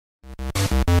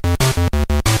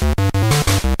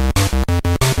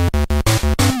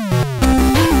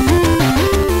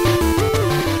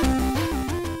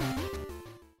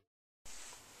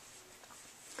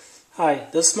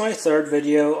this is my third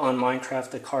video on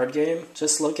Minecraft the card game.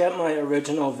 Just look at my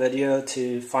original video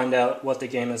to find out what the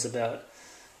game is about.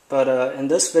 But in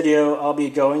this video, I'll be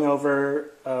going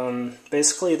over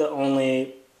basically the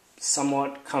only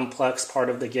somewhat complex part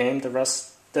of the game.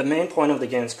 The main point of the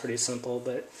game is pretty simple,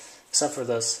 but except for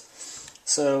this.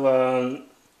 So,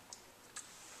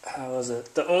 how was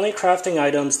it? The only crafting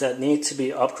items that need to be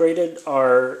upgraded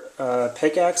are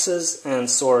pickaxes and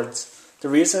swords. The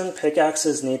reason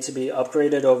pickaxes need to be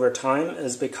upgraded over time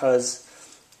is because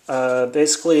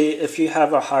basically if you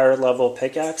have a higher level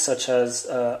pickaxe, such as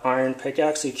iron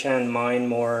pickaxe, you can mine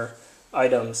more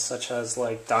items, such as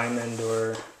like diamond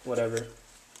or whatever.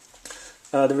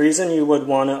 The reason you would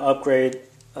want to upgrade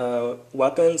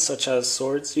weapons, such as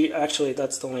swords, actually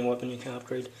that's the only weapon you can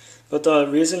upgrade. But the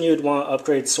reason you'd want to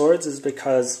upgrade swords is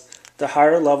because the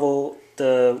higher level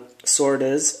the sword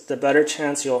is, the better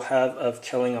chance you'll have of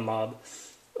killing a mob.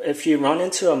 If you run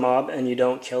into a mob and you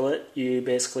don't kill it, you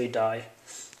basically die.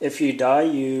 If you die,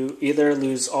 you either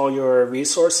lose all your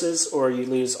resources or you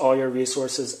lose all your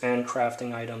resources and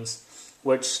crafting items,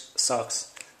 which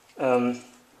sucks. But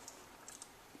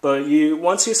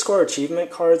once you score achievement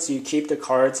cards, you keep the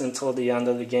cards until the end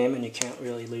of the game and you can't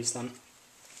really lose them.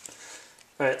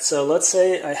 Alright, so let's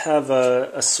say I have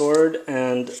a sword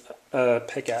and a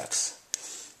pickaxe,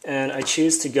 and I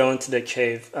choose to go into the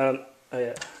cave.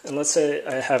 And let's say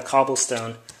I have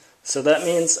cobblestone. So that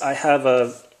means I have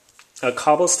a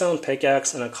cobblestone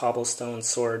pickaxe and a cobblestone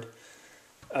sword.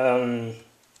 And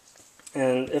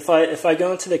if I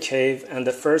go into the cave and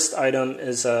the first item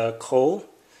is coal,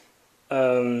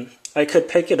 I could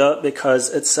pick it up because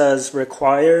it says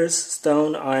requires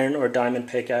stone, iron, or diamond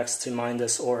pickaxe to mine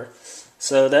this ore.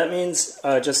 So that means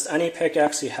just any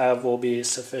pickaxe you have will be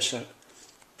sufficient.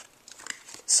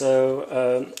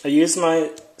 So I use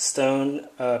my stone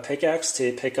pickaxe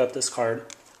to pick up this card.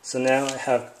 So now I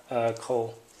have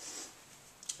coal.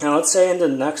 Now let's say in the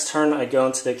next turn I go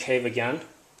into the cave again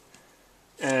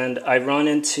and I run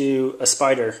into a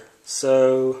spider.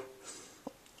 So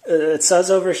it says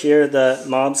over here that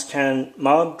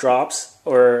mob drops,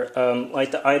 or like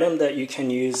the item that you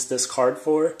can use this card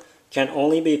for, can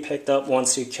only be picked up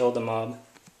once you kill the mob.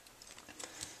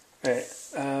 Alright,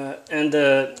 and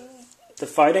the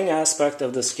fighting aspect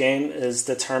of this game is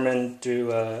determined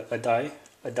through a die.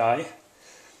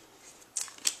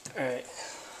 Alright.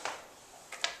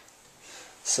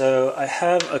 So I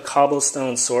have a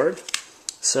cobblestone sword.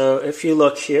 So if you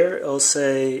look here, it'll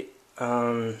say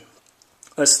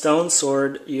a stone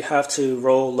sword, you have to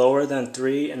roll lower than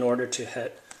 3 in order to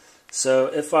hit. So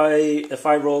if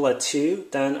I roll a 2,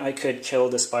 then I could kill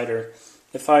the spider.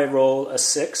 If I roll a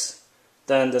 6,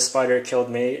 then the spider killed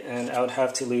me, and I would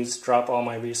have to drop all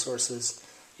my resources.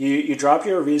 You drop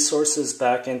your resources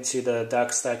back into the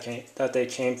decks that they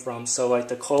came from. So like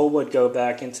the coal would go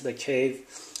back into the cave,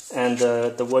 and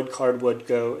the wood card would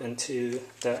go into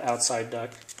the outside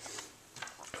deck.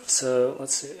 So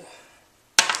let's see.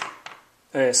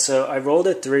 Okay, so I rolled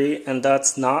a 3, and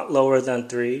that's not lower than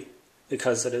 3,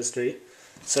 because it is 3.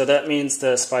 So that means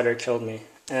the spider killed me.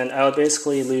 And I would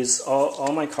basically lose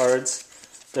all my cards.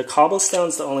 The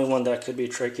cobblestone's the only one that could be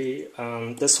tricky.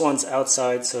 This one's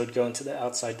outside, so it'd go into the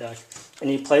outside deck.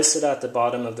 And you place it at the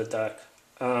bottom of the deck.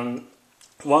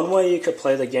 One way you could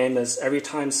play the game is every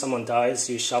time someone dies,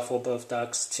 you shuffle both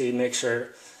decks to make sure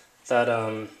that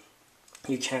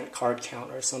you can't card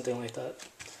count or something like that.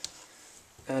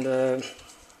 And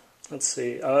let's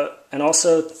see. And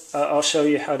also, I'll show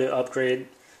you how to upgrade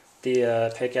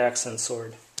the pickaxe and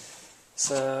sword.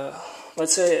 So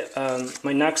let's say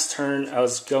my next turn, I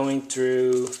was going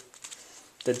through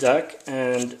the deck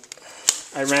and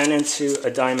I ran into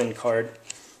a diamond card.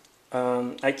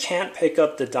 I can't pick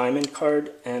up the diamond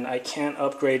card, and I can't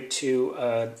upgrade to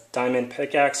a diamond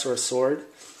pickaxe or sword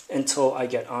until I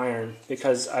get iron,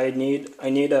 because I need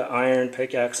an iron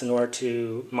pickaxe in order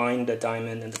to mine the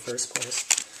diamond in the first place.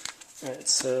 Alright,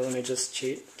 so let me just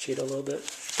cheat a little bit.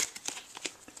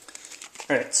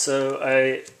 Alright, so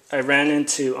I ran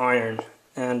into iron,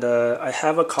 and I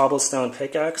have a cobblestone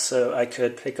pickaxe, so I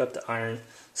could pick up the iron.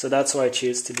 So that's what I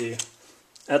choose to do.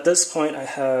 At this point, I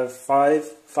have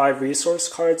five resource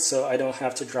cards, so I don't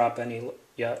have to drop any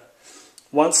yet.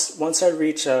 Once I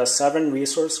reach 7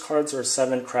 resource cards or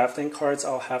 7 crafting cards,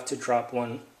 I'll have to drop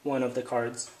one of the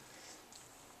cards.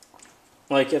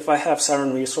 Like if I have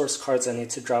 7 resource cards, I need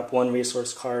to drop 1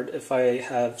 resource card. If I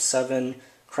have 7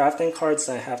 crafting cards,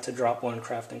 then I have to drop 1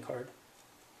 crafting card.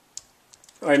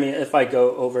 Or I mean, if I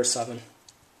go over 7.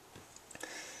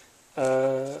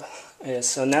 Yeah,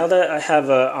 so now that I have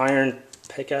an iron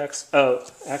pickaxe, oh,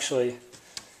 actually,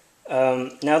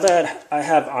 Now that I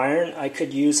have iron, I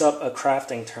could use up a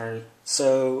crafting turn.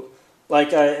 So,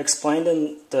 like I explained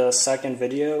in the second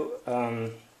video,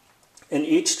 in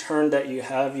each turn that you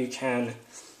have, you can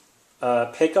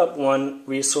pick up one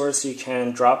resource, you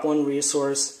can drop one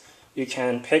resource, you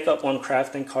can pick up one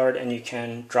crafting card, and you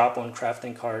can drop one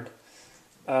crafting card.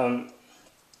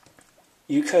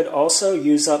 You could also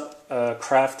use up a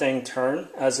crafting turn,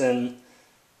 as in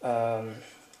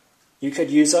you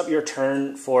could use up your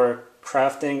turn for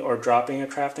crafting or dropping a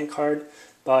crafting card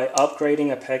by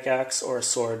upgrading a pickaxe or a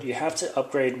sword. You have to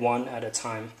upgrade one at a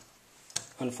time,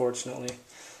 unfortunately.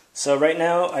 So right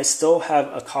now I still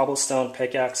have a cobblestone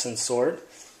pickaxe and sword.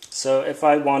 So if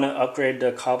I want to upgrade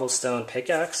the cobblestone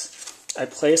pickaxe, I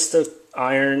place the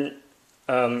iron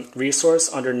resource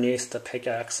underneath the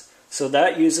pickaxe. So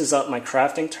that uses up my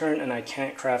crafting turn and I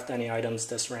can't craft any items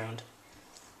this round.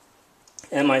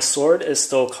 And my sword is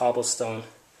still cobblestone.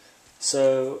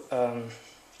 So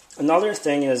another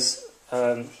thing is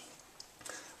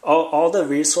all the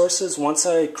resources, once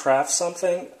I craft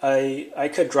something, I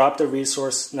could drop the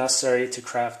resource necessary to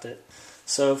craft it.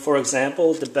 So for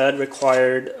example, the bed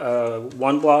required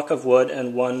 1 block of wood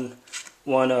and one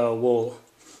wool.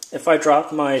 If I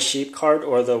dropped my sheep card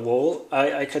or the wool,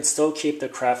 I could still keep the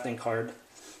crafting card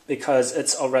because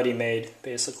it's already made,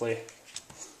 basically.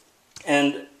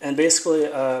 And basically,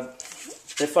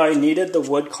 if I needed the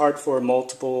wood card for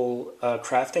multiple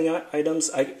crafting items,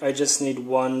 I just need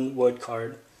one wood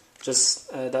card.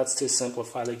 That's to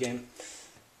simplify the game.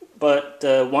 But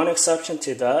the one exception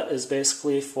to that is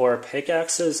basically for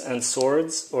pickaxes and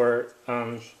swords, or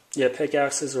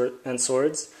pickaxes and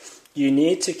swords. You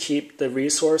need to keep the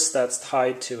resource that's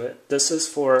tied to it. This is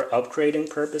for upgrading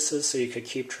purposes, so you could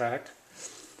keep track.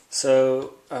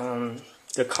 So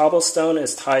the cobblestone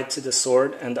is tied to the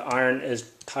sword, and the iron is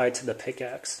tied to the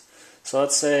pickaxe. So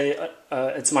let's say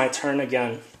it's my turn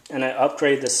again, and I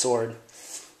upgrade the sword.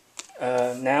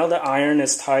 Now the iron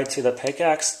is tied to the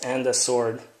pickaxe and the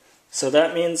sword. So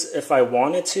that means if I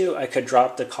wanted to, I could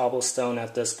drop the cobblestone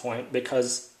at this point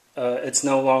because it's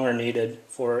no longer needed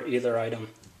for either item.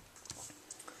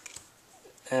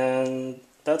 And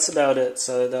that's about it,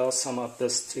 so that'll sum up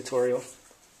this tutorial.